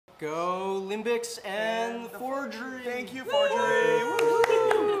Go Limbics and Forgery. Thank you, Forgery.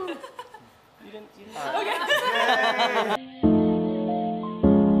 Woo! You didn't. Okay.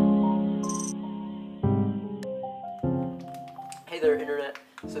 Hey there, Internet.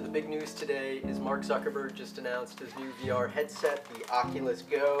 So the big news today is Mark Zuckerberg just announced his new VR headset, the Oculus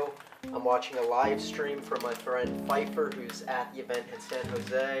Go. I'm watching a live stream from my friend Pfeiffer, who's at the event in San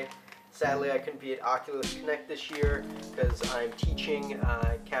Jose. Sadly, I couldn't be at Oculus Connect this year because I'm teaching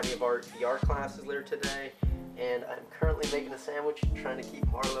Academy of Art VR classes later today, and I'm currently making a sandwich trying to keep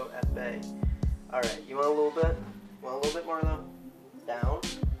Marlo at bay. Alright, you want a little bit? Want a little bit, Marlo? Down,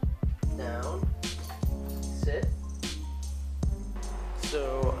 down, sit.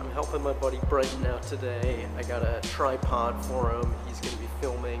 So I'm helping my buddy Brenton out today. I got a tripod for him. He's going to be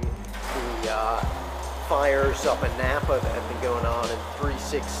filming the fires up in Napa that have been going on in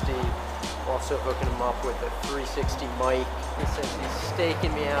 360. Also hooking him up with a 360 mic. He says he's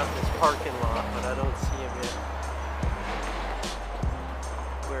staking me out in this parking lot, but I don't see him yet.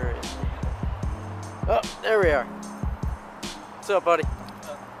 Where is he? Oh, there we are. What's up, buddy?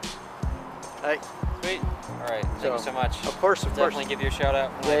 Hi. Sweet. All right. Thank you so much. Of course, of course. Definitely give you a shout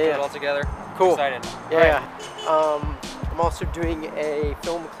out when I put it all together. Cool. I'm excited. Yeah. I'm also doing a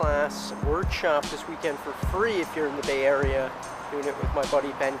film class workshop this weekend for free if you're in the Bay Area. Doing it with my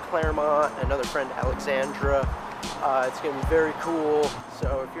buddy Ben Claremont, another friend Alexandra. It's going to be very cool.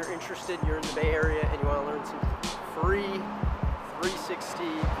 So if you're interested, you're in the Bay Area and you want to learn some free 360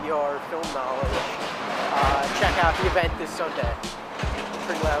 VR film knowledge, check out the event this Sunday.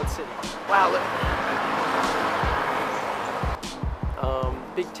 Pretty loud city. Wow.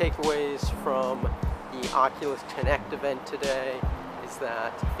 Big takeaways from the Oculus Connect event today is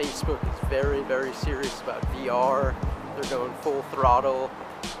that Facebook is very, very serious about VR. They're going full throttle.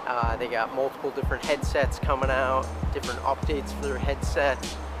 They got multiple different headsets coming out, different updates for their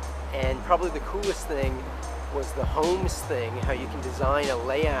headsets, and probably the coolest thing was the homes thing, how you can design a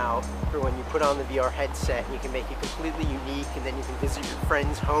layout for when you put on the VR headset and you can make it completely unique, and then you can visit your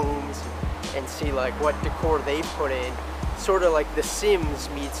friends' homes and see like what decor they've put in. Sort of like The Sims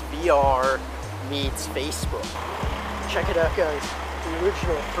meets VR meets Facebook. Check it out, guys. The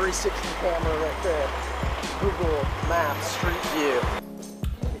original 360 camera right there. Google Maps Street View.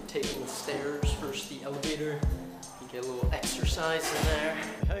 Taking the stairs versus the elevator. You get a little exercise in there.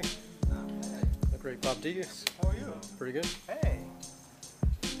 Hey. The great Bob Diaz. How are you? Pretty good. Hey.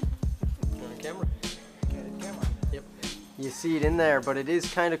 On camera. Candid camera. Yep. You see it in there, but it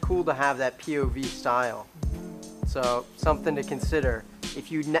is kind of cool to have that POV style. So something to consider.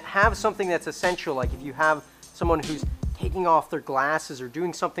 If you have something that's essential, like if you have someone who's taking off their glasses or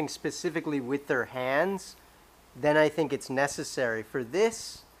doing something specifically with their hands, then I think it's necessary. For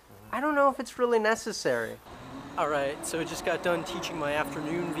this, I don't know if it's really necessary. Alright, so I just got done teaching my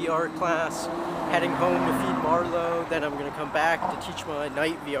afternoon VR class, heading home to feed Marlo, then I'm going to come back to teach my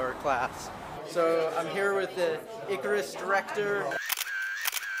night VR class. So I'm here with the Icarus director.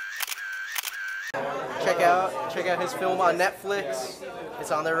 Check out his film on Netflix.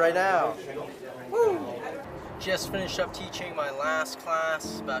 It's on there right now. Woo! Just finished up teaching my last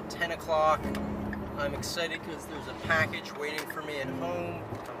class, about 10 o'clock. I'm excited because there's a package waiting for me at home.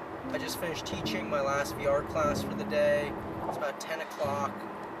 I just finished teaching my last VR class for the day. It's about 10 o'clock.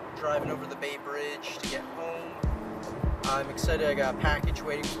 Driving over the Bay Bridge to get home. I'm excited I got a package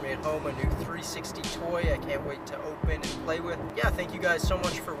waiting for me at home, a new 360 toy I can't wait to open and play with. Yeah, thank you guys so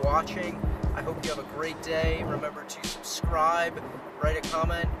much for watching. I hope you have a great day. Remember to subscribe, write a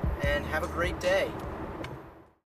comment, and have a great day.